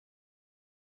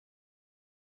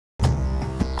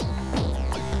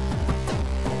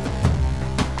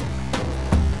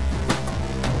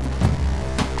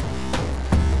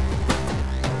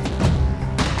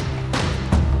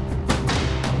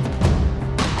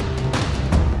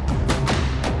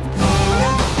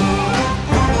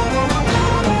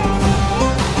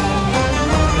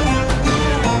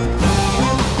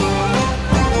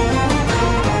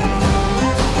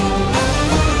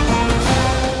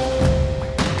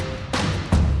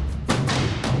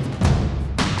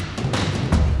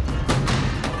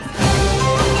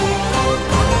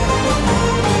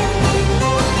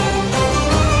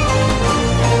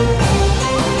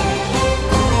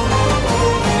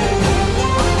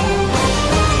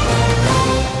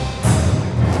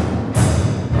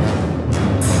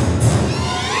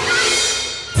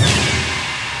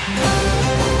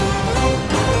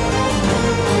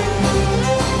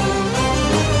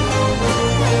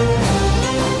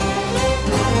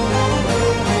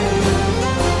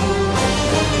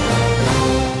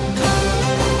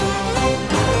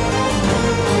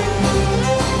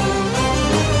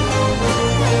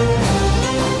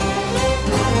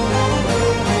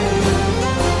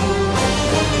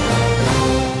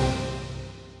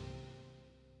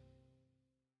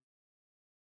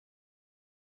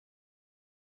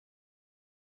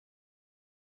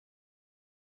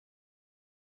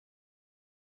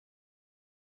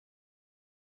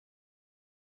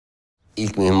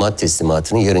İlk mühimmat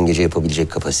teslimatını yarın gece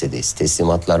yapabilecek kapasitedeyiz.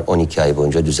 Teslimatlar 12 ay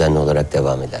boyunca düzenli olarak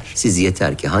devam eder. Siz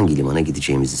yeter ki hangi limana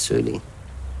gideceğimizi söyleyin.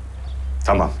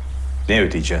 Tamam. Ne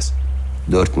ödeyeceğiz?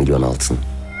 4 milyon altın.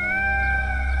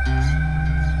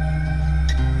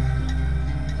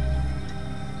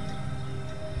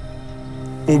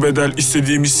 Bu bedel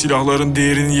istediğimiz silahların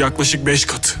değerinin yaklaşık 5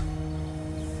 katı.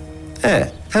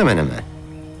 Evet, hemen hemen.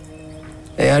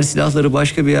 Eğer silahları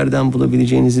başka bir yerden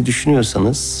bulabileceğinizi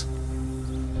düşünüyorsanız...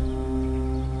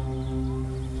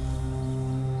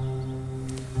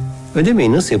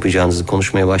 ödemeyi nasıl yapacağınızı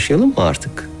konuşmaya başlayalım mı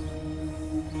artık?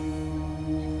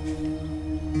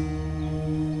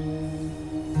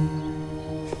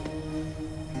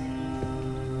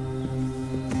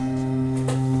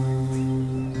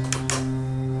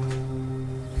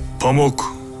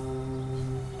 Pamuk.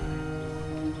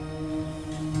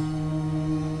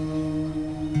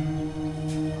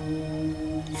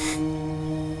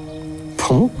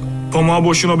 Pamuk? Pamuğa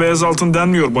boşuna beyaz altın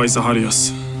denmiyor Bay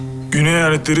Zaharyas. Güney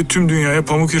eyaletleri tüm dünyaya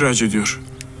pamuk ihraç ediyor.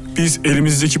 Biz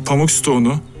elimizdeki pamuk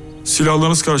stoğunu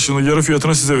silahlarınız karşılığında yarı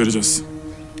fiyatına size vereceğiz.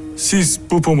 Siz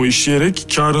bu pamuğu işleyerek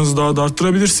karınızı daha da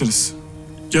arttırabilirsiniz.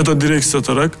 Ya da direkt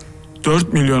satarak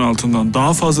 4 milyon altından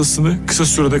daha fazlasını kısa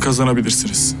sürede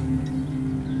kazanabilirsiniz.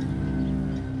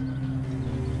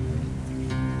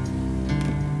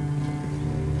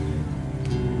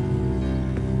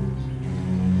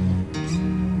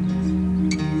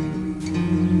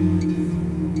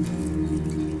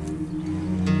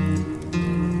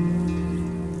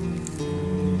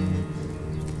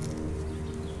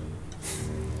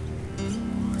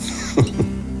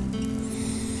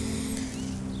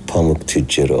 Pamuk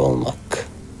tüccarı olmak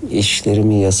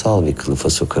işlerimi yasal bir kılıfa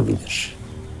sokabilir.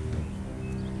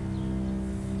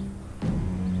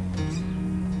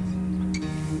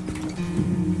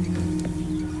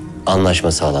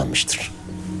 Anlaşma sağlanmıştır.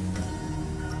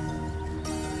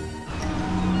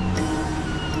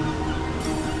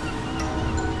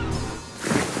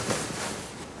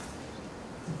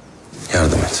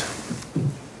 Yardım et.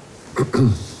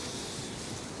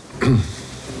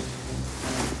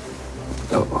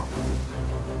 Tamam.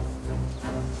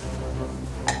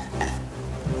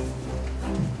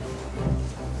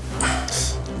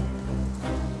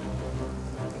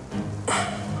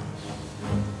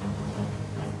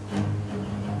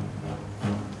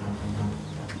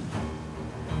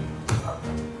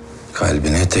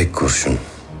 Kalbine tek kurşun.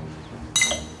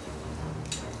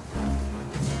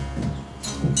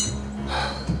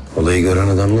 Olayı gören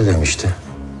adam ne demişti?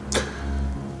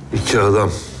 İki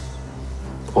adam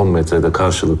 10 metrede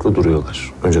karşılıklı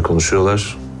duruyorlar. Önce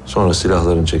konuşuyorlar, sonra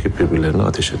silahlarını çekip birbirlerine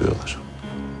ateş ediyorlar.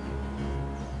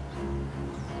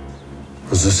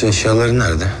 Hususi eşyaları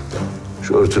nerede?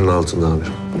 Şu örtünün altında abi.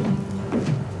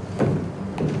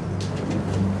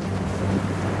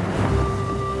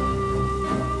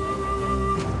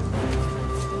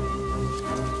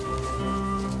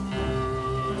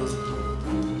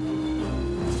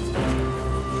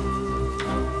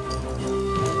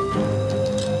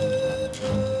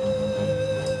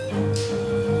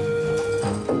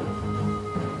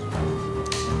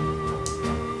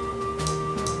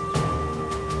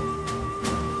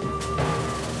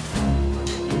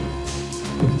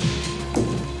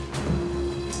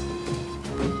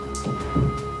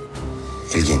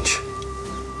 İlginç.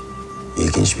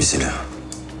 İlginç bir silah.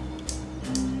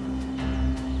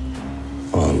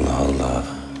 Allah Allah.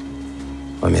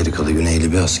 Amerikalı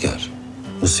Güneyli bir asker.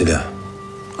 Bu silah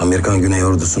Amerikan Güney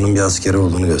Ordusu'nun bir askeri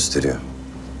olduğunu gösteriyor.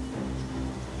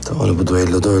 Tam onu bu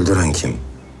düelloda öldüren kim?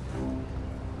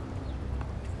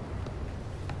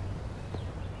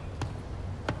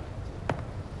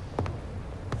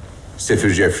 Sefir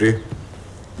Jeffrey.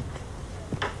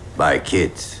 Bay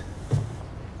Kit.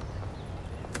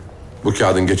 Bu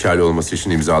kağıdın geçerli olması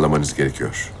için imzalamanız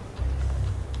gerekiyor.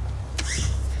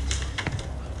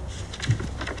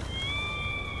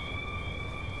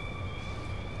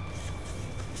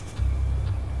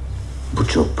 Bu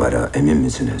çok para, emin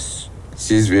misiniz?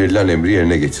 Siz verilen emri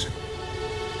yerine getirin.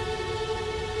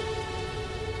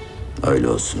 Öyle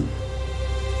olsun.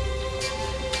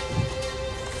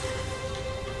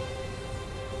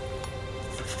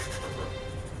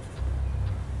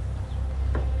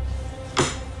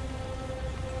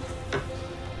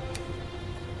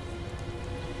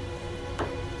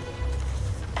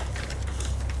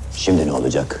 Şimdi ne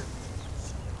olacak?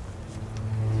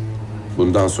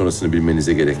 Bundan sonrasını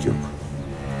bilmenize gerek yok.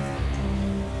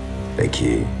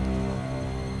 Peki,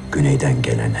 güneyden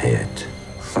gelen heyet?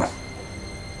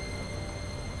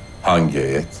 Hangi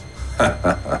heyet?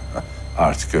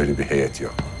 Artık öyle bir heyet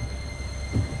yok.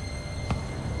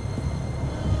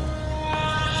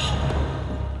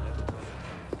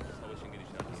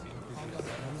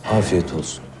 Afiyet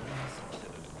olsun.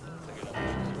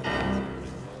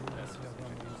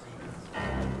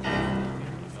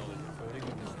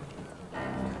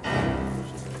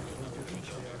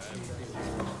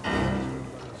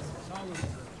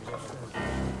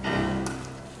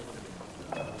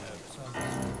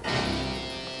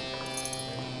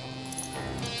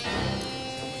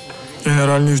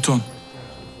 General Newton.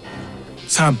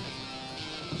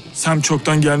 Sam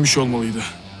çoktan gelmiş olmalıydı.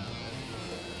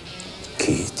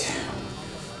 Git.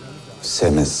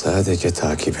 Sem'i sadece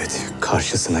takip et.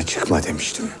 Karşısına çıkma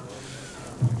demiştim.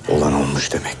 Olan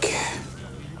olmuş demek ki.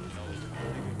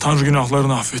 Tanrı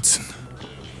günahlarını affetsin.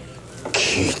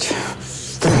 Git.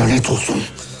 Lanet olsun.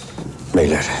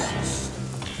 Beyler.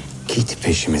 Git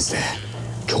peşimizde.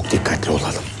 Çok dikkatli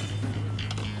olalım.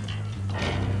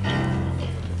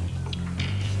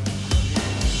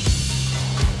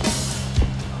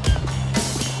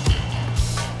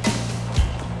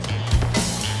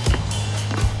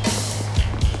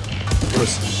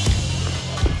 Boris.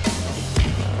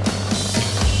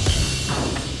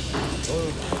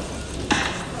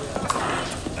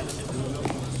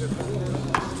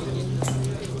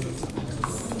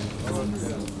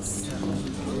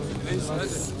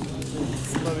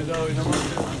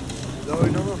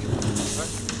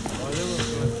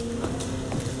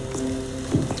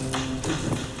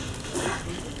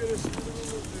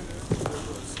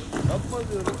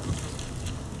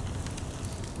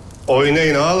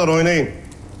 Oynayın ağalar, oynayın.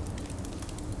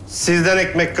 Sizden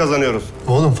ekmek kazanıyoruz.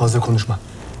 Oğlum fazla konuşma.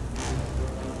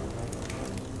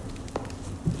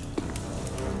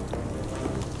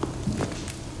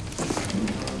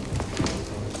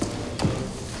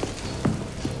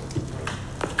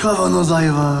 Kavanoz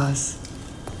ayvaz.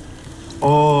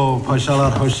 Oo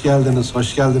paşalar hoş geldiniz,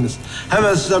 hoş geldiniz.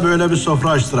 Hemen size böyle bir sofra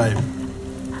açtırayım.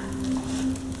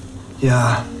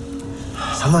 Ya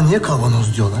sana niye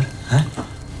kavanoz diyorlar? He?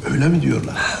 Öyle mi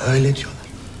diyorlar? Öyle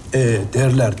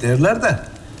diyorlar. Derler de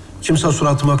kimse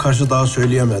suratıma karşı daha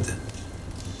söyleyemedi.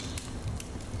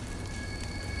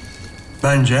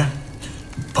 Bence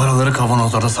paraları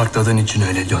kavanozlarda sakladığın için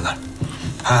öyle diyorlar.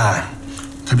 Ha,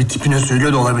 tabii tipine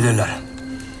söylüyor da olabilirler.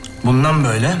 Bundan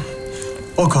böyle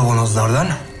o kavanozlardan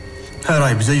her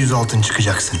ay bize 100 altın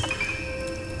çıkacaksın.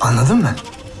 Anladın mı?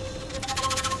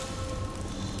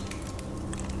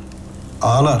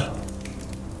 Ağalar,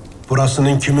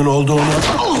 burasının kimin olduğunu...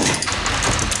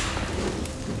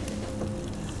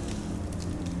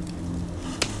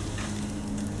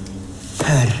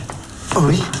 Her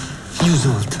ay 100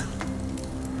 altın.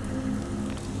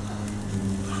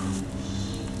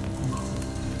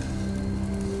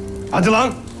 Hadi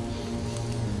lan!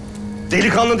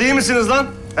 Delikanlı değil misiniz lan?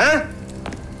 He?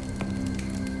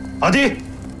 Hadi!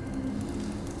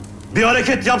 Bir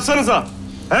hareket yapsanıza!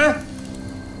 He?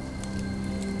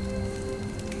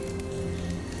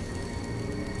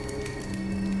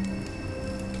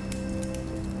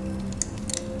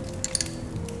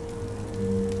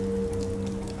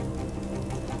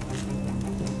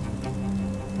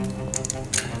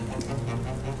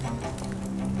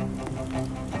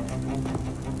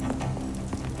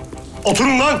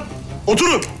 Oturun lan!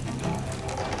 Oturun!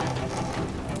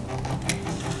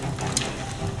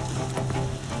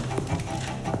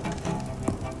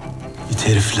 İt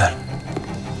herifler.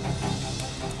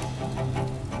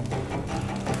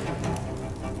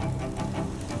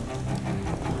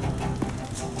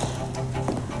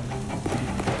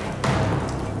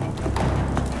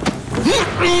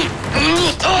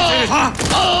 Ha!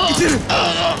 İtirin!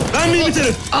 Ben miyim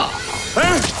iterim?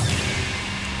 He?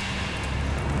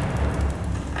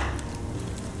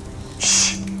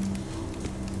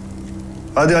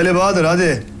 Hadi Ali Bahadır,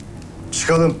 hadi.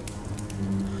 Çıkalım.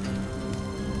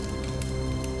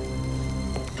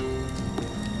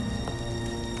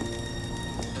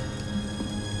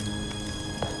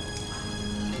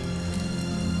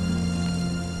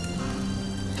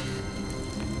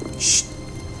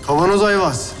 Kavanoz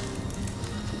ayvaz.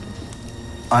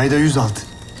 Ayda 100 altın.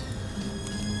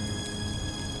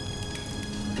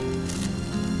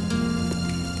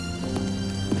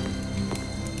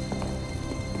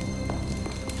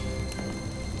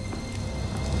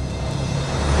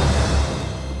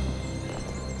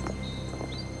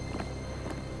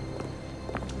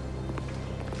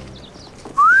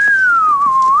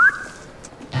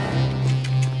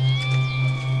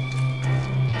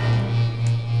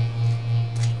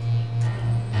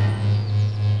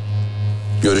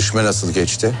 Görüşme nasıl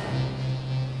geçti?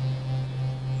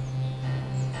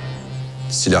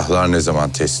 Silahlar ne zaman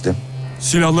teslim?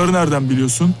 Silahları nereden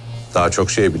biliyorsun? Daha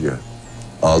çok şey biliyor.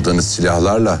 Aldığınız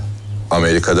silahlarla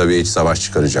Amerika'da bir iç savaş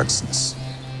çıkaracaksınız.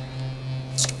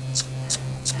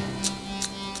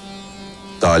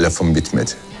 Daha lafım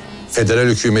bitmedi. Federal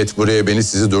hükümet buraya beni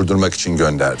sizi durdurmak için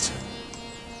gönderdi.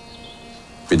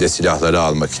 Bir de silahları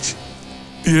almak için.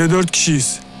 1'e 4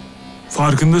 kişiyiz.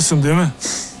 Farkındasın değil mi?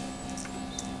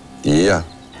 İyi ya.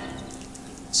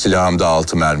 Silahımda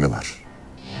 6 mermi var.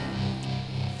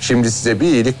 Şimdi size bir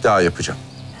iyilik daha yapacağım.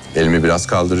 Elimi biraz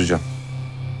kaldıracağım.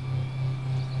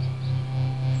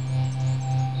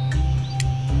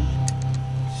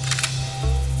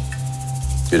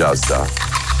 Biraz daha.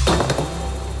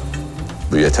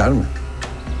 Bu yeter mi?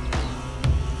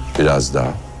 Biraz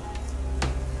daha.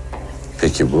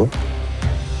 Peki bu?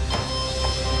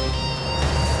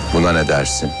 Buna ne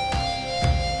dersin?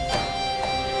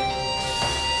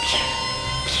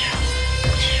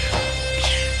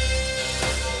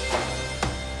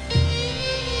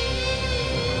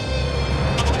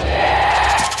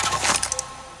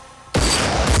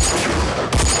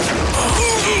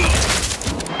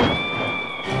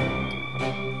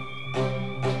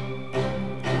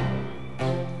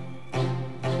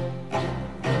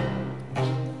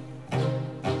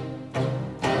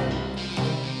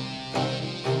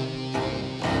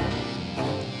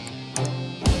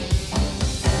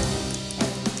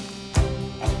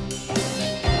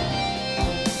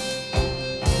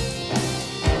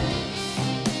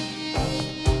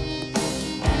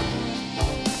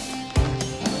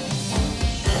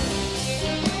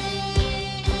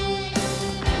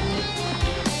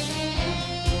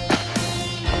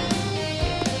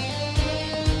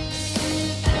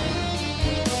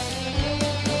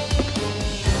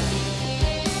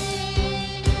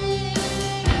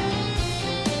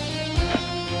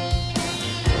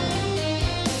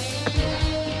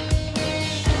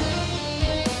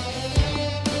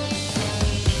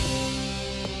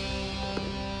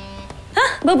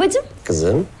 Babacığım,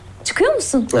 Kızım. çıkıyor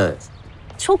musun? Evet.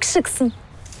 Çok şıksın.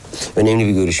 Önemli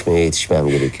bir görüşmeye yetişmem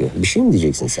gerekiyor. Bir şey mi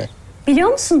diyeceksin sen?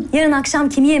 Biliyor musun, yarın akşam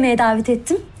kimi yemeğe davet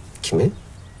ettim? Kimi?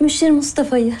 Müşir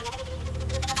Mustafa'yı.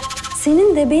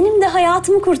 Senin de benim de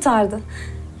hayatımı kurtardı.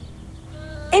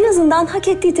 En azından hak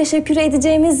ettiği teşekkür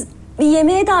edeceğimiz bir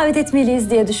yemeğe davet etmeliyiz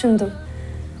diye düşündüm.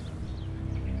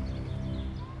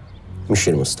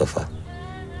 Müşir Mustafa.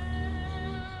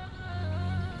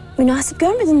 Münasip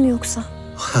görmedin mi yoksa?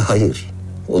 Hayır.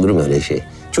 Olur mu öyle şey?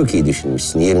 Çok iyi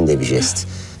düşünmüşsün. Yerinde bir jest.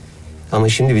 Ama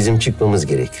şimdi bizim çıkmamız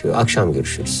gerekiyor. Akşam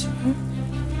görüşürüz.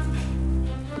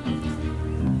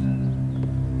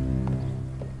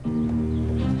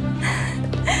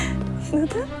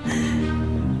 Neden?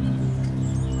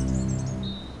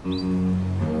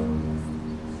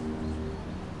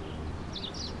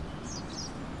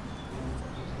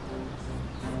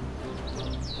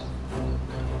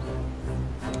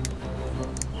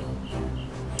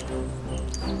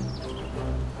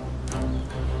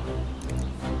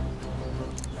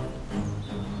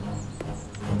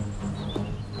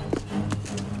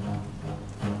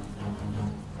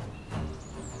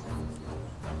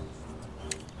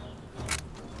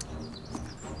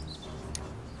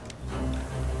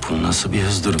 Bu nasıl bir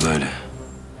hızdır böyle?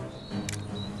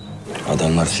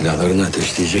 Adamlar silahlarını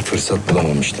ateşleyecek fırsat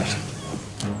bulamamışlar.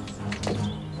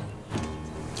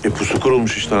 Pusu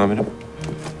kurulmuş işte amirim.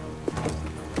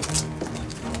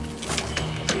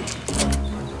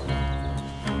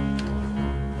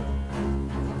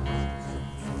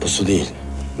 Pusu değil.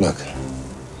 Bak.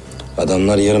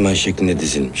 Adamlar yarım ay şeklinde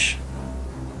dizilmiş.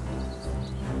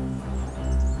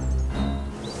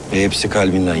 Ve hepsi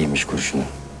kalbinden yemiş kurşunu.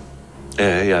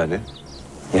 Yani?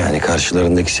 Yani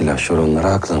karşılarındaki silahşor onları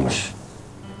haklamış.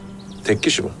 Tek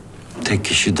kişi mi? Tek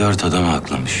kişi 4 adamı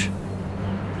haklamış.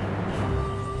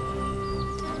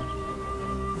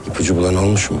 İpucu bulan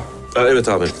olmuş mu? Evet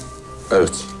amirim.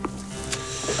 Evet.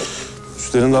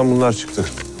 Üstlerinden bunlar çıktı.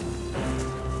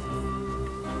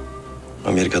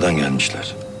 Amerika'dan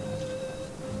gelmişler.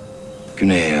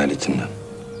 Güney eyaletinden.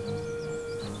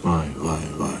 Vay.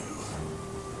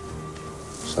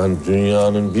 Sen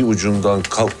dünyanın bir ucundan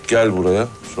kalk gel buraya.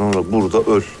 Sonra burada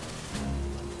öl.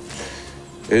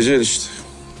 Ecel işte.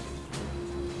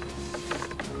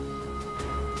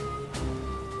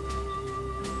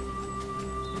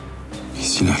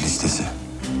 Silah listesi.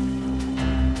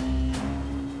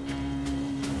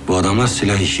 Bu adamlar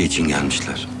silah işi için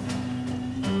gelmişler.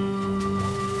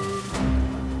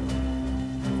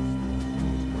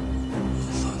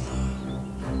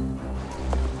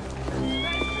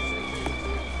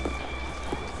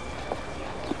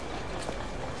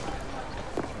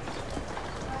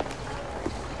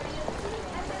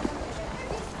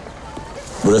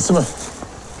 Burası mı?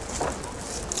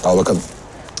 Al bakalım.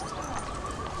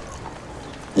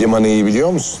 Limanı iyi biliyor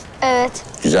musun? Evet.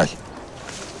 Güzel.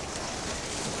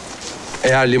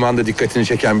 Eğer limanda dikkatini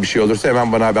çeken bir şey olursa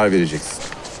hemen bana haber vereceksin.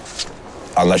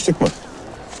 Anlaştık mı?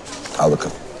 Al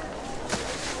bakalım.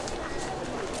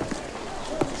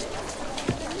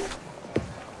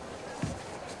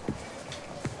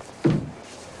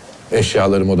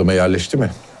 Eşyalarım odama yerleşti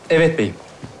mi? Evet beyim.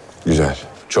 Güzel.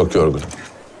 Çok yorgunum.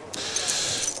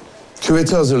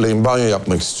 Küveti hazırlayın. Banyo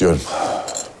yapmak istiyorum.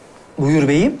 Buyur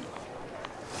beyim.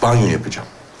 Banyo yapacağım.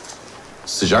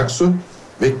 Sıcak su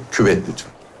ve küvet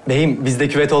lütfen. Beyim bizde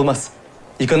küvet olmaz.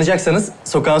 Yıkanacaksanız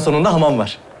sokağın sonunda hamam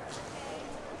var.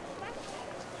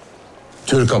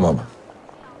 Türk hamamı.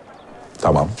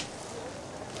 Tamam.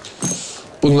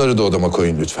 Bunları da odama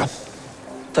koyun lütfen.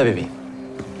 Tabii beyim.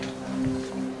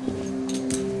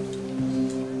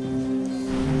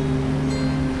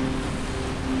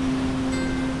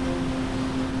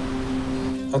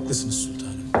 Haklısınız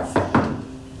sultanım.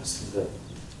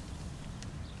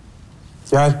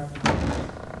 Gel.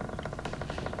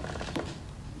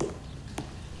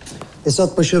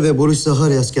 Esat Paşa ve Boris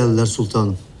Zaharyas geldiler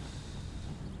sultanım.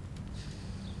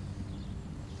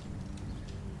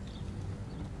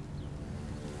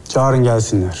 Çağırın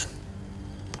gelsinler.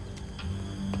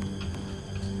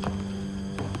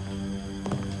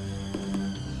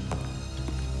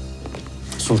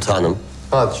 Sultanım.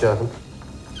 Padişahım.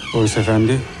 Boris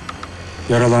Efendi,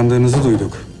 yaralandığınızı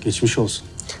duyduk. Geçmiş olsun.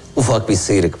 Ufak bir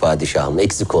sıyrık padişahım.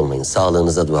 Eksik olmayın.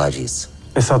 Sağlığınıza duacıyız.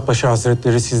 Esat Paşa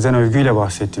Hazretleri sizden övgüyle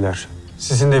bahsettiler.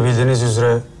 Sizin de bildiğiniz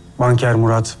üzere Banker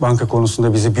Murat banka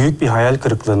konusunda bizi büyük bir hayal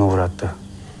kırıklığına uğrattı.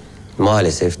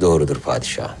 Maalesef doğrudur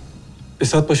padişahım.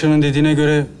 Esat Paşa'nın dediğine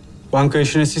göre banka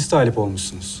işine siz talip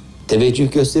olmuşsunuz.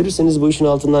 Teveccüh gösterirseniz bu işin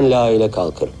altından layığıyla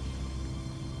kalkarım.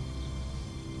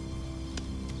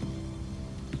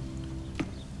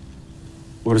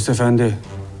 Boris Efendi,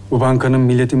 bu bankanın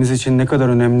milletimiz için ne kadar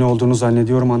önemli olduğunu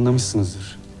zannediyorum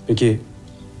anlamışsınızdır. Peki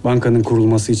bankanın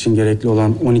kurulması için gerekli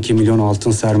olan 12 milyon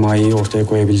altın sermayeyi ortaya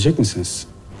koyabilecek misiniz?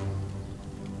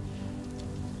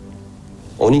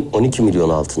 12 milyon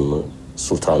altın mı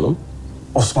sultanım?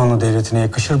 Osmanlı Devleti'ne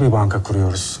yakışır bir banka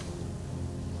kuruyoruz.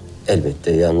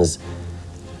 Elbette. Yalnız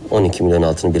 12 milyon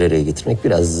altını bir araya getirmek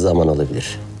biraz zaman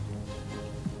alabilir.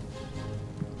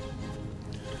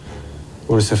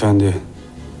 Boris Efendi,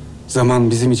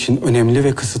 zaman bizim için önemli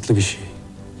ve kısıtlı bir şey.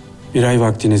 Bir ay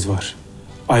vaktiniz var.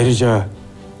 Ayrıca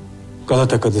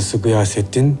Galata Kadısı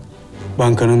Gıyasettin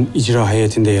bankanın icra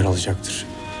heyetinde yer alacaktır.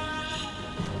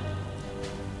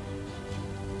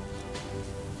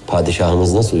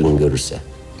 Padişahımız nasıl uygun görürse.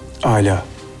 Âlâ.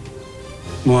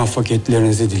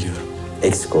 Muvaffakiyetlerinizi diliyorum.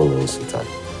 Eksik olmayın sultanım.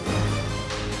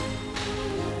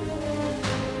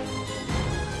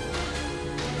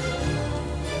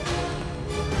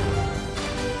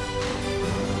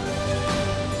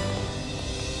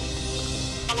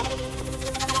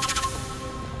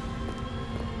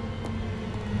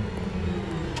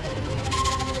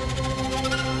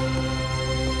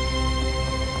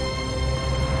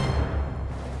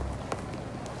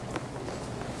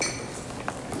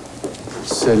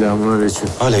 Selamünaleyküm.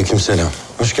 Aleykümselam.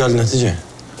 Hoş geldin Hatice.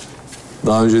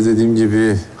 Daha önce dediğim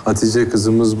gibi Hatice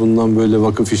kızımız bundan böyle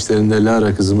vakıf işlerinde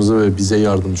Lara kızımıza ve bize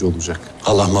yardımcı olacak.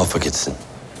 Allah muvaffak etsin.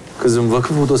 Kızım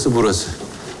vakıf odası burası.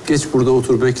 Geç burada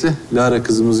otur bekle. Lara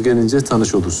kızımız gelince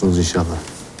tanış olursunuz inşallah.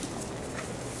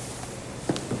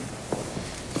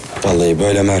 Vallahi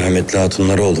böyle merhametli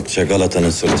hatunları oldukça Galata'nın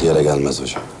sırtı yere gelmez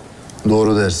hocam.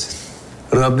 Doğru dersin.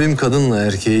 Rabbim kadınla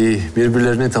erkeği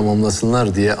birbirlerini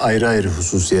tamamlasınlar diye ayrı ayrı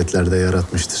hususiyetlerde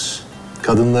yaratmıştır.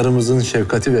 Kadınlarımızın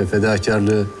şefkati ve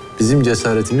fedakarlığı bizim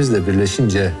cesaretimizle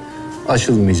birleşince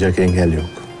aşılmayacak engel yok.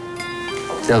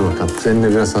 Gel bakalım, seninle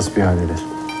biraz hasbihal edelim.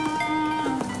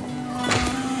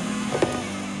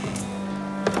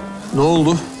 Ne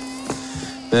oldu?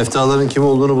 Meftaların kim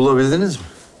olduğunu bulabildiniz mi?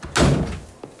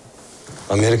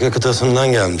 Amerika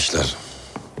kıtasından gelmişler.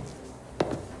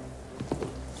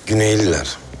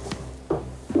 Güneyliler.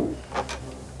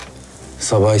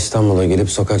 Sabah İstanbul'a gelip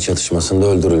sokak çatışmasında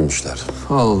öldürülmüşler.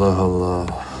 Allah Allah.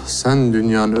 Sen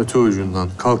dünyanın öte ucundan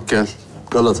kalk gel.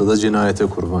 Galata'da cinayete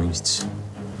kurban git.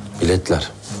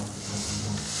 Biletler.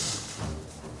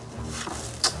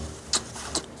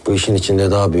 Bu işin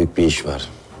içinde daha büyük bir iş var.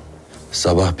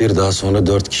 Sabah bir daha sonra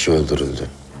 4 kişi öldürüldü.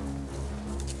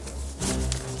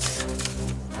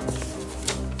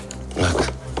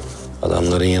 Bak,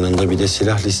 adamların yanında bir de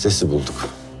silah listesi bulduk.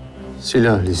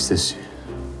 Silah listesi.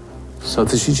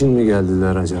 Satış için mi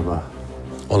geldiler acaba?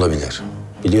 Olabilir.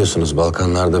 Biliyorsunuz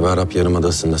Balkanlarda ve Arap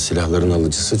Yarımadası'nda silahların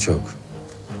alıcısı çok.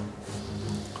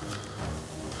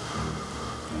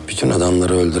 Bütün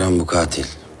adamları öldüren bu katil.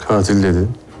 Katil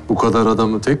dedin. Bu kadar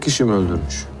adamı tek kişi mi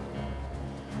öldürmüş?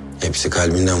 Hepsi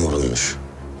kalbinden vurulmuş.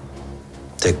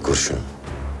 Tek kurşun.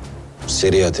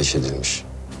 Seri ateş edilmiş.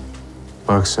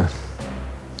 Bak sen.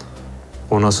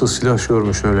 O nasıl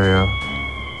silahşörmüş öyle ya?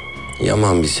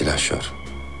 Yaman bir silahşör.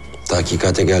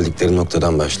 Tahkikate geldikleri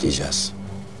noktadan başlayacağız.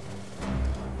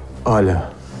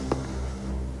 Âlâ.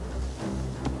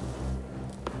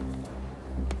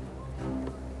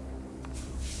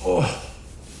 Oh.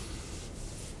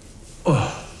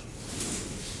 Oh.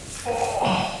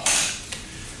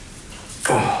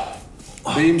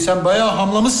 Beyim sen bayağı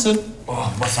hamlamışsın.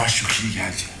 Oh, masaj çok iyi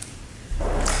geldi.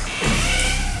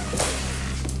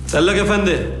 Tellak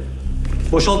efendi,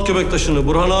 boşalt köpek taşını.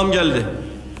 Burhan ağam geldi.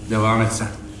 Devam et sen.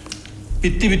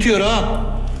 Bitti bitiyor ha.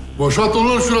 Boşalt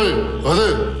onu şurayı. Hadi.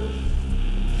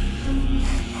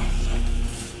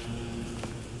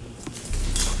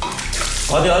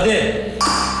 Hadi hadi.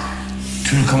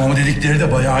 Türk hamamı dedikleri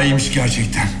de bayağı iyiymiş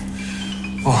gerçekten.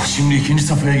 Oh, şimdi ikinci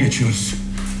safhaya geçiyoruz.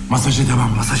 Masaja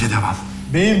devam, masaja devam.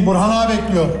 Beyim Burhan ağa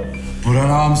bekliyor. Burhan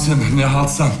ağamsın, ne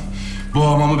haltsan. Bu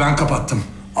hamamı ben kapattım.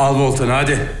 Al voltanı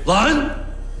hadi. Lan!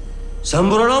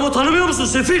 Sen Burhan ağamı tanımıyor musun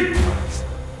sefil?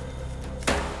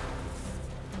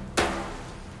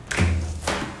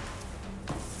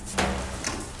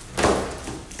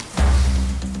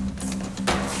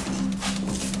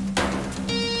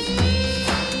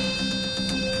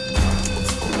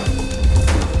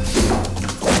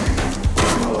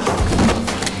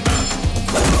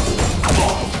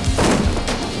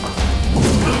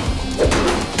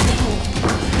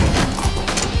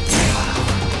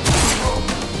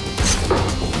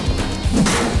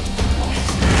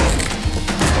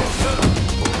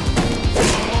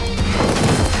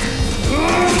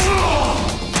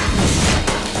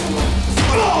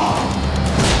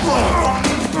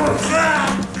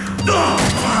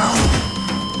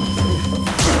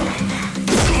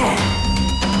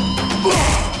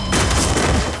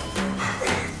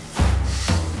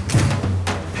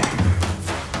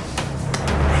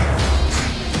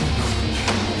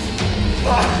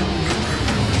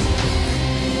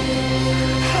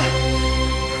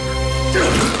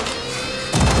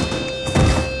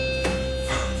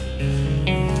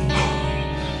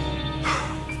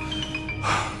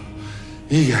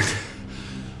 İyi geldi.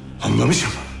 Anlamışım.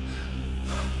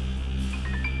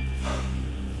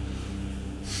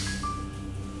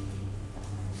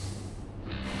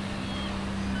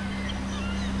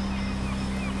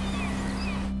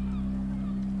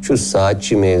 Şu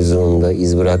saatçi mevzuunda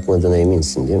iz bırakmadığına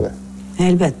eminsin değil mi?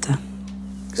 Elbette.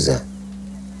 Güzel.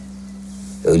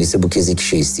 Öyleyse bu kez iki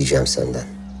şey isteyeceğim senden.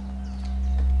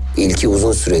 İlki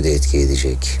uzun sürede etki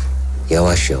edecek.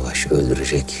 Yavaş yavaş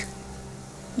öldürecek.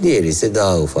 Diğeri ise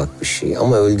daha ufak bir şey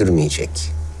ama öldürmeyecek.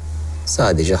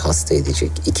 Sadece hasta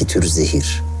edecek. İki tür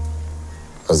zehir.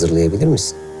 Hazırlayabilir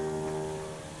misin?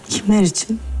 Kimler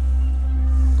için?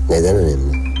 Neden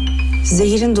önemli?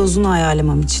 Zehirin dozunu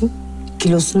ayarlamam için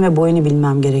kilosunu ve boyunu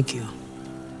bilmem gerekiyor.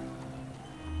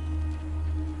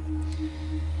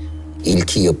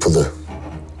 İlki yapılı,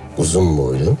 uzun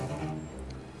boylu,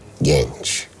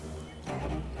 genç.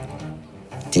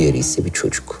 Diğeri ise bir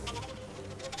çocuk.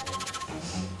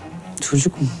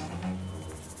 Çocuk mu?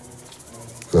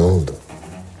 Ne oldu?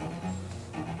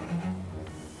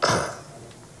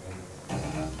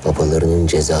 Babalarının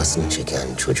cezasını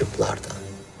çeken çocuklardan.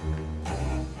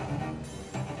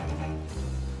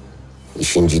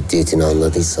 İşin ciddiyetini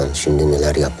anladıysan şimdi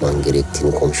neler yapman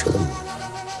gerektiğini konuşalım mı?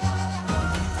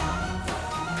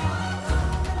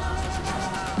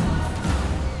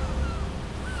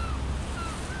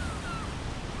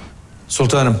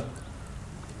 Sultanım,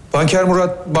 Banker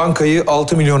Murat bankayı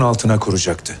 6 milyon altına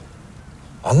kuracaktı.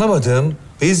 Anlamadığım,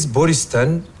 biz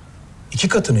Boris'ten 2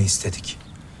 katını istedik.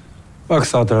 Bak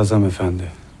Sadrazam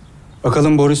Efendi.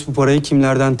 Bakalım Boris bu parayı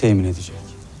kimlerden temin edecek?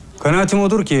 Kanaatim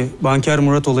odur ki Banker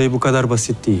Murat olayı bu kadar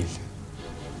basit değil.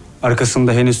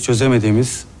 Arkasında henüz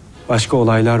çözemediğimiz başka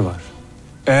olaylar var.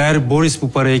 Eğer Boris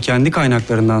bu parayı kendi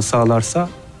kaynaklarından sağlarsa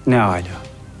ne âlâ.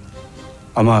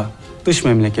 Ama dış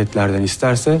memleketlerden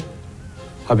isterse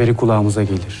haberi kulağımıza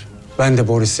gelir. Ben de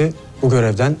Boris'i bu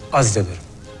görevden azlederim.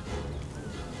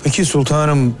 Peki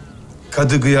sultanım,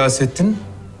 Kadı Gıyasettin?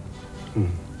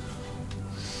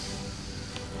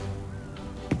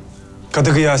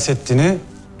 Kadı Gıyasettin'i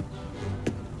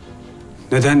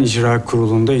neden icra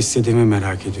kurulunda istediğimi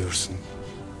merak ediyorsun.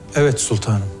 Evet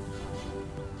sultanım.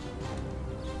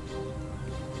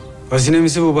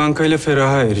 Hazinemizi bu bankayla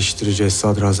feraha eriştireceğiz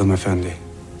Sadrazam Efendi.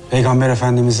 Peygamber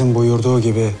Efendimizin buyurduğu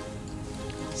gibi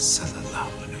sallallahu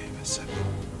aleyhi ve sellem.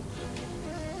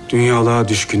 Dünyalığa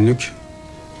düşkünlük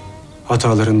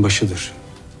hataların başıdır.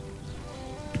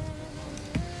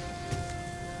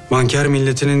 Banker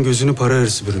milletinin gözünü para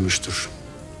hırsı bürümüştür.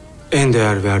 En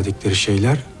değer verdikleri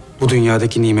şeyler bu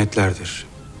dünyadaki nimetlerdir.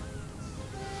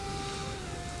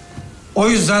 O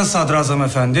yüzden Sadrazam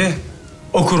Efendi,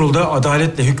 o kurulda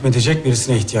adaletle hükmedecek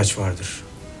birisine ihtiyaç vardır.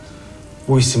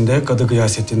 Bu isim de Kadı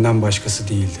Gıyasettin'den başkası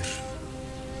değildir.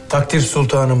 Takdir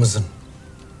sultanımızın.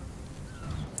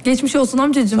 Geçmiş olsun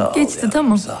amcacığım. Sağ ol Geçti yavrum,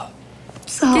 tamam. sağ ol.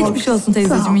 Sağ ol. Geçmiş olsun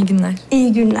teyzeciğim. Sağ ol. İyi günler.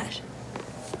 İyi günler.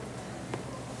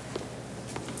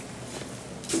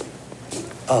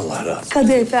 Allah razı olsun.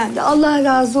 Kadı Efendi, Allah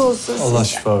razı olsun. Allah sizden.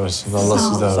 şifa versin. Allah Sağ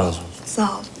ol. sizden razı olsun. Sağ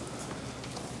ol.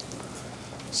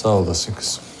 Sağ olasın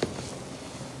kızım.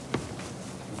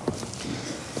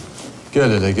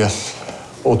 Gel hele gel.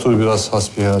 Otur biraz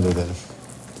hasbihal edelim.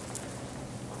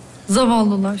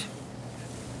 Zavallılar.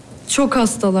 Çok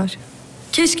hastalar.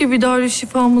 Keşke bir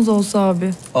darüşşifamız olsa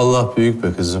abi. Allah büyük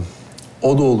be kızım.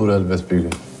 O da olur elbet bir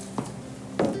gün.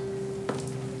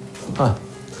 Hah.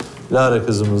 Lara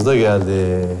kızımız da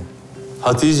geldi.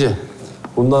 Hatice,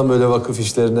 bundan böyle vakıf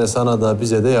işlerine sana da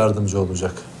bize de yardımcı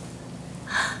olacak.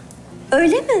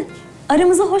 Öyle mi?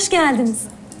 Aramıza hoş geldiniz.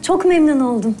 Çok memnun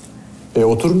oldum.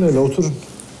 Oturun hele, oturun.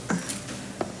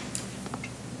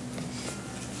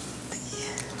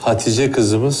 Hatice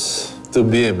kızımız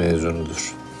tıbbiye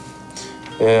mezunudur.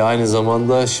 Aynı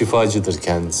zamanda şifacıdır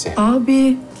kendisi.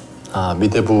 Abi.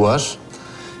 Bir de bu var.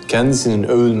 Kendisinin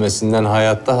övülmesinden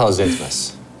hayatta haz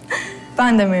etmez.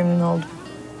 Ben de memnun oldum.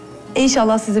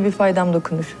 İnşallah size bir faydam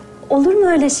dokunur. Olur mu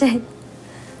öyle şey?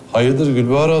 Hayırdır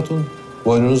Gülbahar Hatun?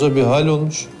 Boynunuza bir hal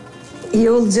olmuş.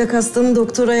 İyi olacak, hastanın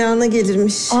doktor ayağına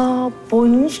gelirmiş.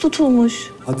 Boynumuz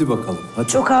tutulmuş. Hadi bakalım, hadi.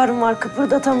 Çok ağrım var,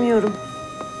 kıpırdatamıyorum.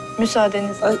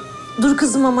 Müsaadenizle. Ay, dur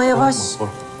kızım ama yavaş.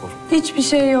 Hiçbir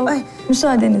şey yok.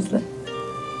 Müsaadenizle.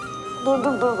 Dur.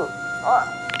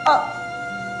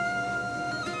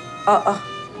 Aa,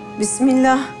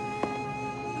 bismillah.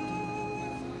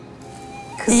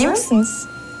 Kızım. İyi misiniz?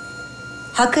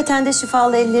 Hakikaten de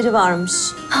şifalı elleri varmış.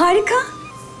 Harika.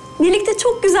 Birlikte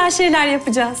çok güzel şeyler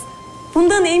yapacağız.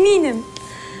 Bundan eminim.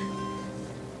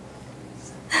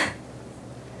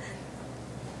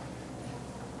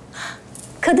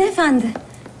 Kadı Efendi.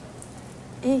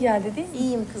 İyi geldi değil mi?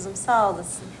 İyiyim kızım, sağ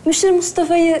olasın. Müşir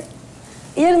Mustafa'yı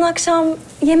yarın akşam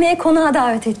yemeğe konağa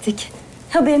davet ettik.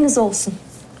 Haberiniz olsun.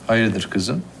 Hayırdır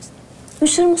kızım?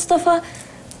 Müşir Mustafa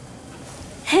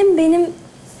hem benim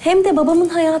hem de babamın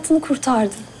hayatını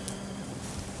kurtardı.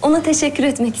 Ona teşekkür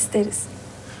etmek isteriz.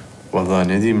 Vallahi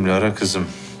ne diyeyim Lara kızım.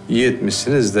 İyi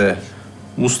etmişsiniz de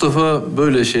Mustafa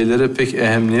böyle şeylere pek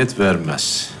ehemmiyet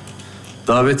vermez.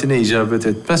 Davetine icabet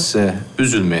etmezse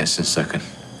üzülmeyesin sakın.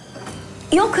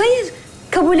 Yok hayır,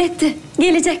 kabul etti.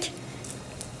 Gelecek.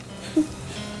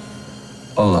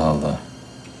 Allah Allah.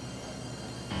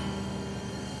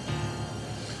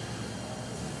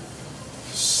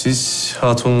 Siz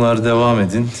hatunlar devam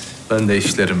edin. Ben de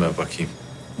işlerime bakayım.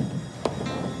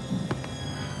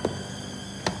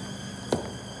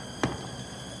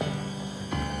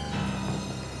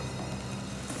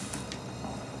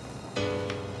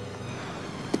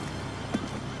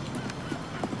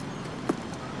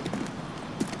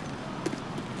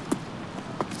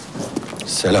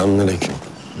 Selamünaleyküm.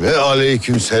 Ve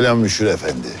aleyküm selam Müşir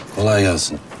Efendi. Kolay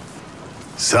gelsin.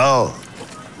 Sağ ol.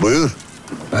 Buyur.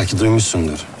 Belki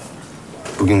duymuşsundur.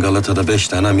 Bugün Galata'da 5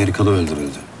 tane Amerikalı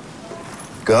öldürüldü.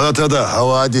 Galata'da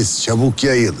havadis çabuk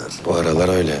yayılır. Bu aralar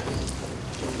öyle.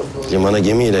 Limana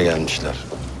gemiyle gelmişler.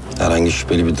 Herhangi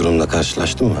şüpheli bir durumla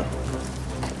karşılaştın mı?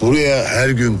 Buraya her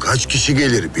gün kaç kişi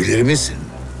gelir bilir misin?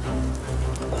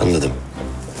 Anladım.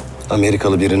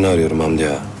 Amerikalı birini arıyorum Hamdi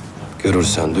ağa.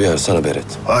 Görürsen, duyarsan haber et.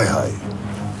 Hay hay.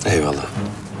 Eyvallah.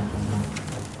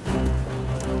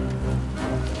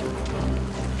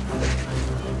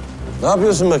 Ne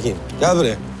yapıyorsun bakayım? Gel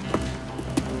buraya.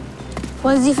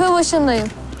 Vazife başındayım.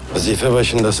 Vazife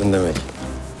başındasın demek.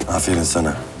 Aferin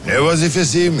sana. Ne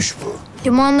vazifesiymiş bu?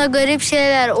 Limanda garip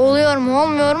şeyler oluyor mu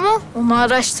olmuyor mu onu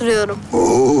araştırıyorum.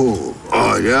 Oo,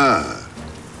 âlâ.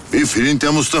 Bir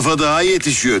Filinta Mustafa daha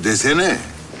yetişiyor desene.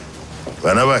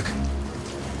 Bana bak.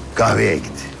 Kahveye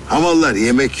git. Hamallar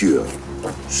yemek yiyor.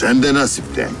 Sen de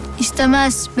nasiplen.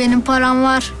 İstemez, benim param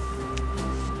var.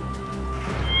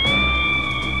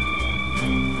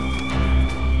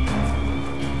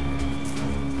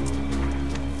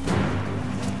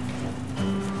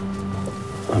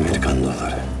 Amerikan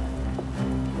doları.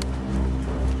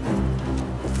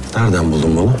 Nereden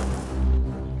buldun bunu?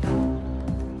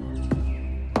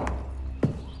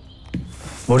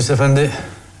 Boris Efendi,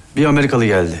 bir Amerikalı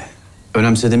geldi.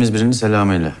 Önemsediğimiz birinin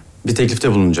selamıyla. Bir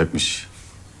teklifte bulunacakmış.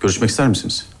 Görüşmek ister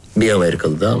misiniz? Bir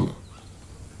Amerikalı daha mı?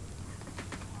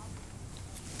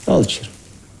 Al içeri.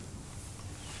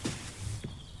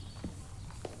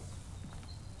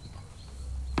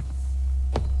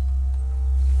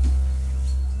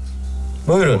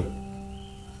 Buyurun.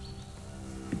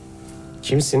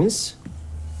 Kimsiniz?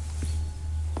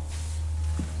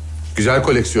 Güzel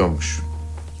koleksiyonmuş.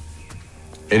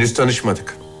 Henüz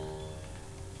tanışmadık.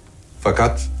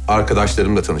 Fakat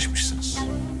arkadaşlarımla tanışmışsınız.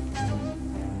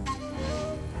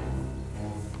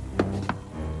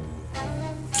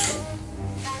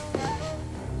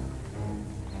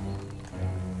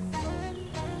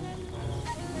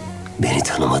 Beni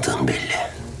tanımadığın belli.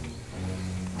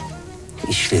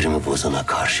 İşlerimi bozana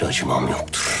karşı acımam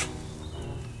yoktur.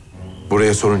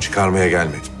 Buraya sorun çıkarmaya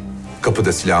gelmedim.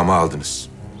 Kapıda silahımı aldınız.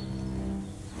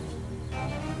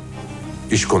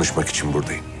 İş konuşmak için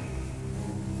buradayım.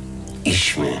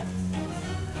 İş mi?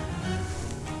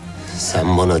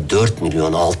 Sen bana 4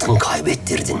 milyon altın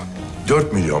kaybettirdin.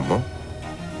 4 milyon mu?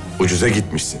 Ucuza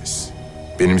gitmişsiniz.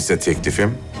 Benim size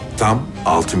teklifim tam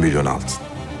 6 milyon altın.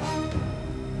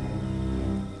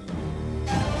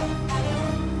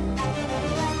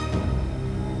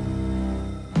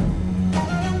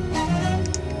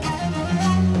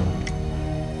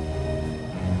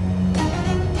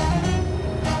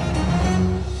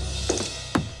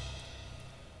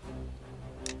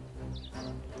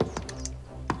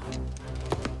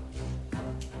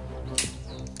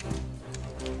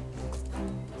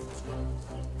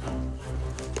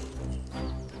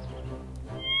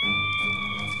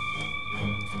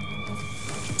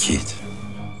 Git.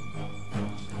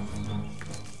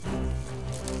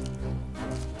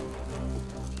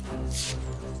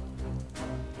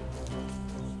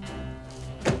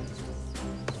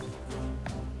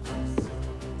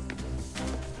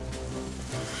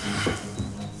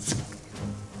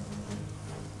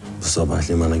 Bu sabah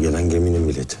limana gelen geminin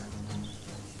bileti.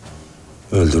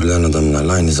 Öldürülen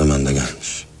adamlarla aynı zamanda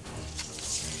gelmiş.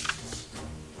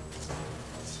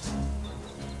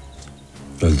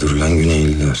 Öldürülen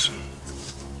Güneyliler.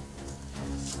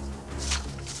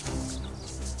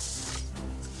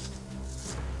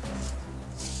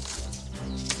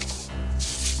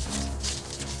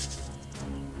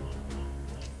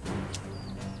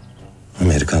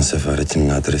 Amerikan sefaretinin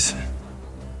adresi.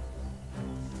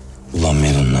 Ulan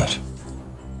melunlar.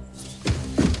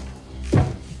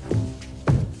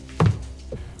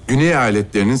 Güney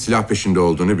eyaletlerinin silah peşinde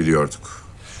olduğunu biliyorduk.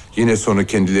 Yine sonu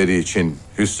kendileri için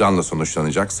hüsranla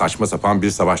sonuçlanacak saçma sapan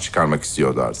bir savaş çıkarmak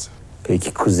istiyorlardı.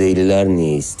 Peki Kuzeyliler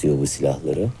niye istiyor bu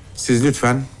silahları? Siz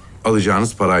lütfen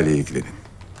alacağınız parayla ilgilenin.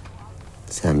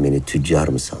 Sen beni tüccar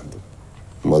mı sandın?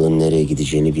 Malın nereye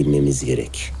gideceğini bilmemiz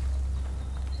gerek.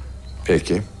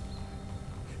 Peki.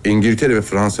 İngiltere ve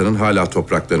Fransa'nın hala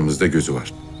topraklarımızda gözü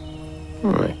var.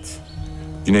 Evet.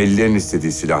 Güneylilerin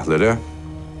istediği silahları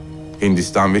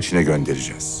Hindistan ve Çin'e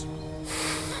göndereceğiz.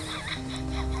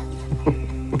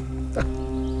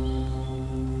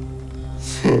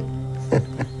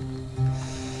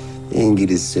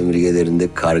 İngiliz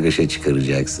sömürgelerinde kargaşa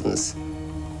çıkaracaksınız.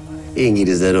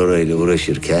 İngilizler orayla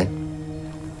uğraşırken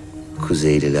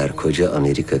Kuzeyliler koca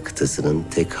Amerika kıtasının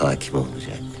tek hakimi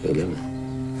olacak, öyle mi?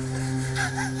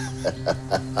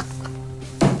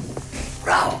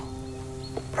 Bravo.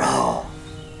 Bravo.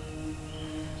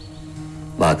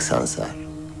 Bak Sansar,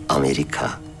 Amerika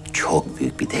çok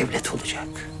büyük bir devlet olacak.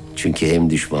 Çünkü hem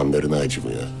düşmanlarına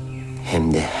acımıyor,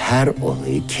 hem de her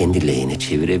olayı kendi lehine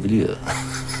çevirebiliyor.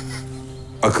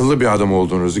 Akıllı bir adam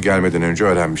olduğunuzu gelmeden önce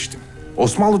öğrenmiştim.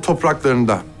 Osmanlı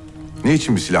topraklarında ne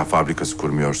için bir silah fabrikası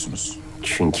kurmuyorsunuz?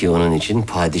 Çünkü onun için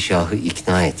padişahı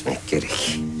ikna etmek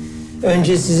gerek.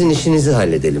 Önce sizin işinizi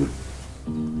halledelim.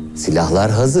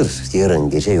 Silahlar hazır. Yarın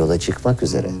gece yola çıkmak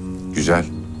üzere. Güzel.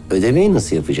 Ödemeyi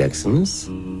nasıl yapacaksınız?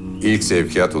 İlk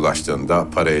sevkiyat ulaştığında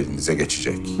para elinize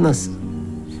geçecek. Nasıl?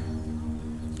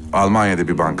 Almanya'da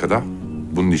bir bankada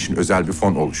bunun için özel bir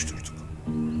fon oluşturduk.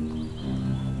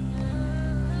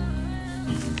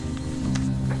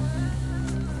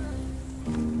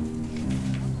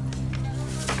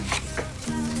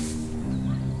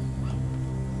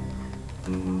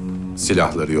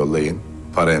 Silahları yollayın,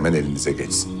 para hemen elinize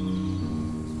geçsin.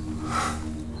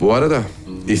 Bu arada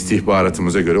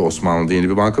istihbaratımıza göre Osmanlı'da yeni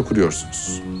bir banka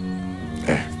kuruyorsunuz.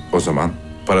 O zaman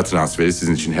para transferi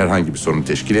sizin için herhangi bir sorun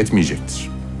teşkil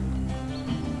etmeyecektir.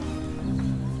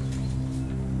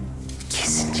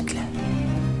 Kesinlikle.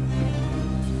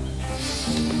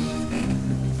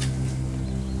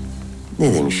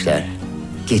 Ne demişler?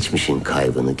 Geçmişin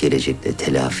kaybını gelecekte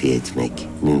telafi etmek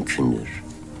mümkündür.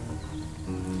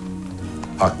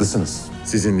 Haklısınız.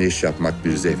 Sizinle iş yapmak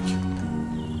bir zevk.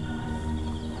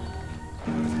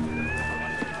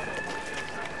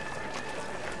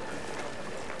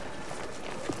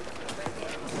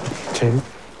 Cem.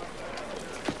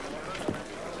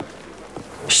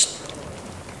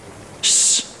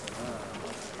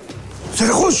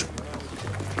 Seni koş.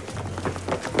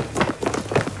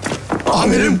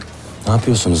 Amirim. Ne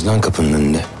yapıyorsunuz lan kapının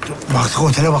önünde? Baktık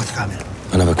otele baktık amirim.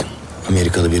 Bana bakın.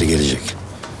 Amerikalı biri gelecek.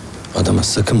 Adama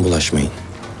sakın bulaşmayın.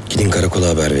 Gidin karakola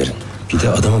haber verin. Bir de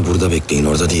adamı burada bekleyin,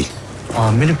 orada değil.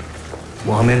 Amirim,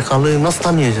 bu Amerikalıyı nasıl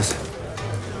tanıyacağız?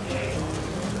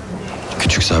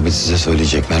 Küçük Sabit size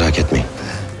söyleyecek, merak etmeyin.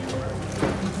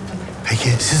 Peki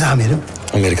siz amirim?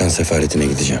 Amerikan sefaretine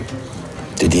gideceğim.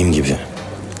 Dediğim gibi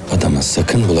adama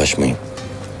sakın bulaşmayın.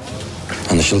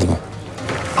 Anlaşıldı mı?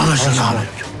 Anlaşıldı amirim.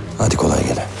 Hadi kolay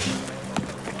gele.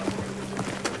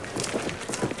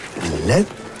 Lan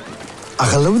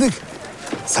akıllı mıydık?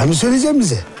 Sen mi söyleyeceksin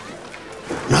bize?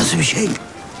 Nasıl bir şey?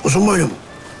 Uzun boylu mu?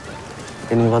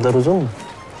 Benim kadar uzun mu?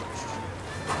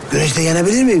 Güneşte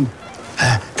yenebilir miyim?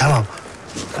 He, tamam.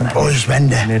 O iş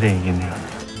bende. Nereye yeniyor?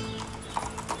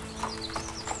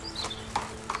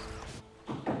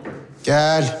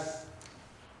 Gel.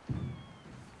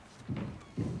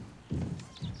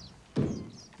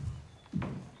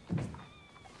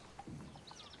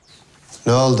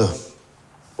 Ne oldu?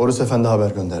 Boris Efendi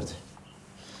haber gönderdi.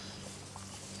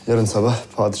 Yarın sabah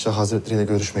Padişah Hazretleri ile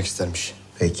görüşmek istermiş.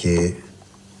 Peki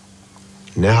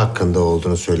ne hakkında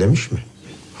olduğunu söylemiş mi?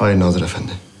 Hayır Nazır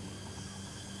Efendi.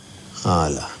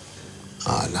 Hala.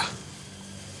 Hala.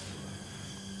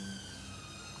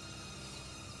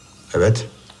 Evet.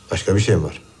 Başka bir şey mi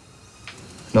var?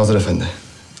 Nazır Efendi,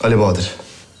 Ali Bahadır.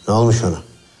 Ne olmuş ona?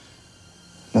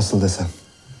 Nasıl desem?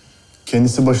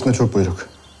 Kendisi başında çok buyruk.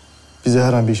 Bize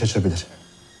her an bir iş açabilir.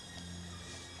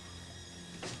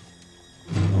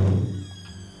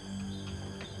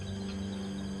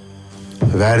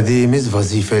 Verdiğimiz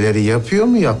vazifeleri yapıyor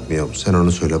mu, yapmıyor mu? Sen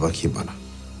onu söyle bakayım bana.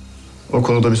 O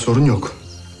konuda bir sorun yok.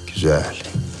 Güzel.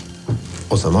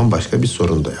 O zaman başka bir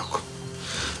sorun da yok.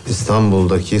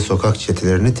 İstanbul'daki sokak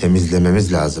çetelerini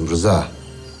temizlememiz lazım Rıza.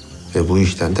 Ve bu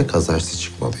işten de kazançlı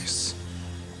çıkmalıyız.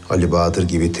 Ali Bahadır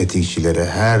gibi tetikçilere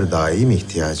her daim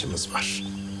ihtiyacımız var.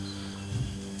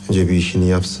 Önce bir işini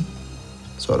yapsın,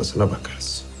 sonrasına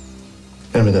bakarız.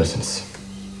 Emredersiniz.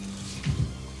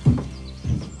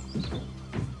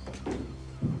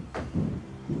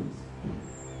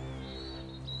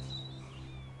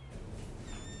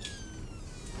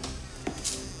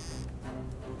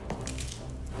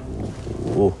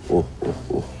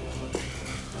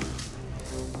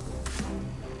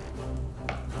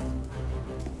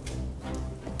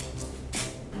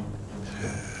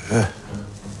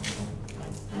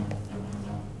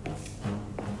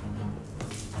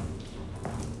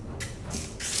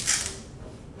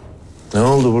 Ne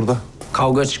oldu burada?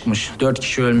 Kavga çıkmış. 4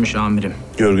 kişi ölmüş amirim.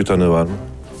 Görgü tanığı var mı?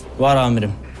 Var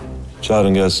amirim.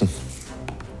 Çağırın gelsin.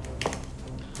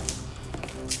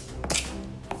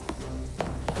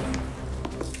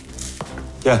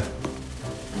 Gel.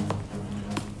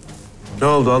 Ne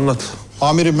oldu anlat.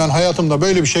 Amirim ben hayatımda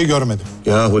böyle bir şey görmedim.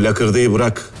 Yahu lakırdıyı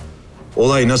bırak.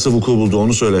 Olay nasıl vuku buldu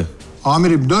onu söyle.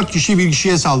 Amirim 4 kişi bir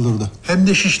kişiye saldırdı. Hem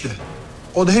de şişle.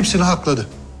 O da hepsini hakladı.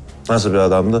 Nasıl bir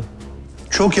adamdı?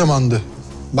 Çok yamandı.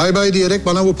 Bay bay diyerek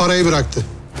bana bu parayı bıraktı.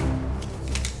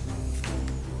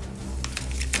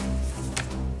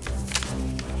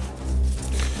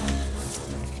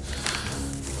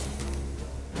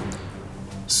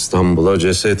 İstanbul'a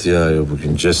ceset yağıyor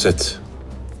bugün, ceset.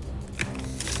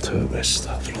 Tövbe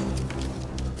estağfurullah.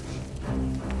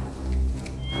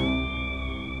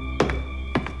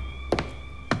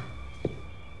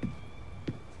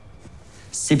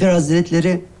 Sefir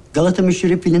Hazretleri, Galata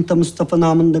müşiri Filinta Mustafa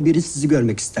namında biri sizi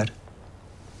görmek ister.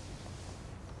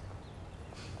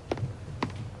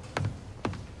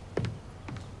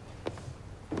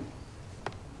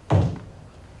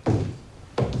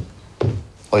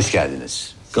 Hoş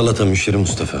geldiniz. Galata müşiri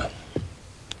Mustafa.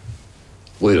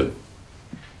 Buyurun.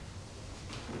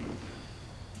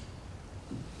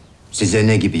 Size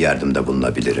ne gibi yardımda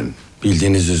bulunabilirim?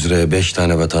 Bildiğiniz üzere 5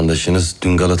 tane vatandaşınız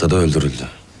dün Galata'da öldürüldü.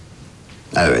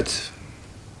 Evet.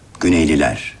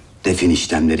 Güneyliler. Defin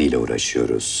işlemleriyle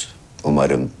uğraşıyoruz.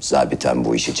 Umarım zabiten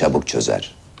bu işi çabuk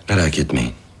çözer. Merak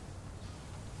etmeyin.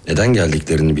 Neden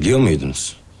geldiklerini biliyor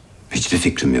muydunuz? Hiçbir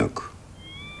fikrim yok.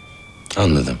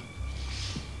 Anladım.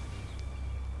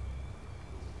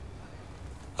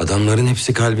 Adamların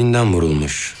hepsi kalbinden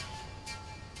vurulmuş.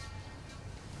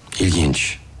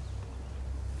 İlginç.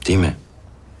 Değil mi?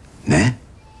 Ne?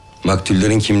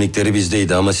 Maktullerin kimlikleri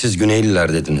bizdeydi ama siz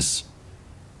Güneyliler dediniz.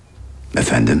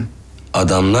 Efendim?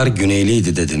 Adamlar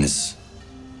Güneyliydi dediniz.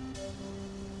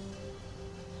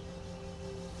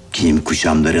 Giyim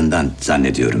kuşamlarından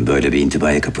zannediyorum böyle bir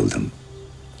intibaya kapıldım.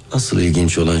 Asıl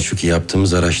ilginç olan şu ki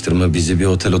yaptığımız araştırma bizi bir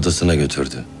otel odasına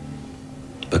götürdü.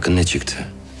 Bakın ne çıktı.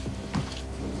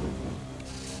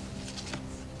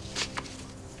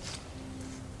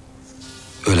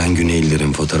 ölen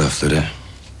Güneylilerin fotoğrafları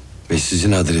ve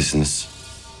sizin adresiniz.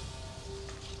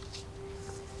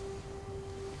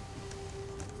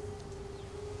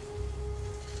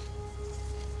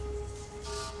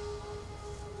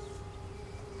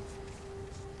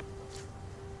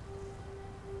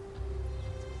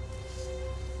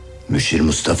 Müşir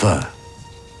Mustafa,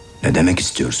 ne demek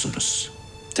istiyorsunuz?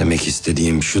 Demek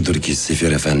istediğim şudur ki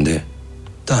Sefir Efendi,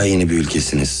 daha yeni bir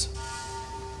ülkesiniz.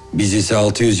 Biz ise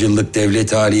 600 yıllık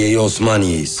devlet-i aliye-i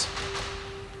Osmaniye'yiz.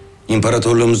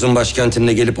 İmparatorluğumuzun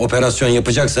başkentinde gelip operasyon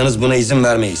yapacaksanız buna izin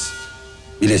vermeyiz.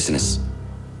 Bilesiniz.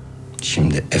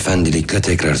 Şimdi efendilikle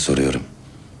tekrar soruyorum.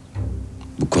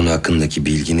 Bu konu hakkındaki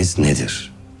bilginiz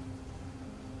nedir?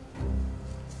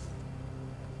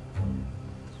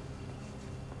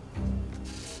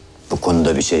 Bu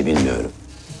konuda bir şey bilmiyorum.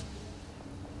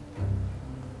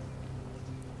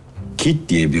 Kit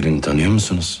diye birini tanıyor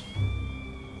musunuz?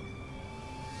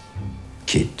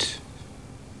 Kit.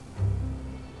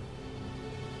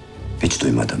 Hiç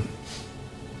duymadım.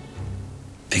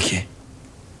 Peki.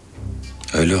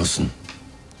 Öyle olsun.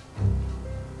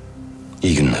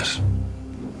 İyi günler.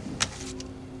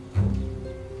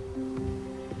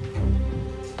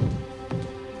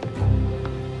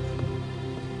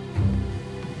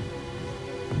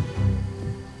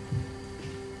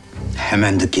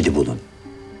 Hemen de Kit'i bulun.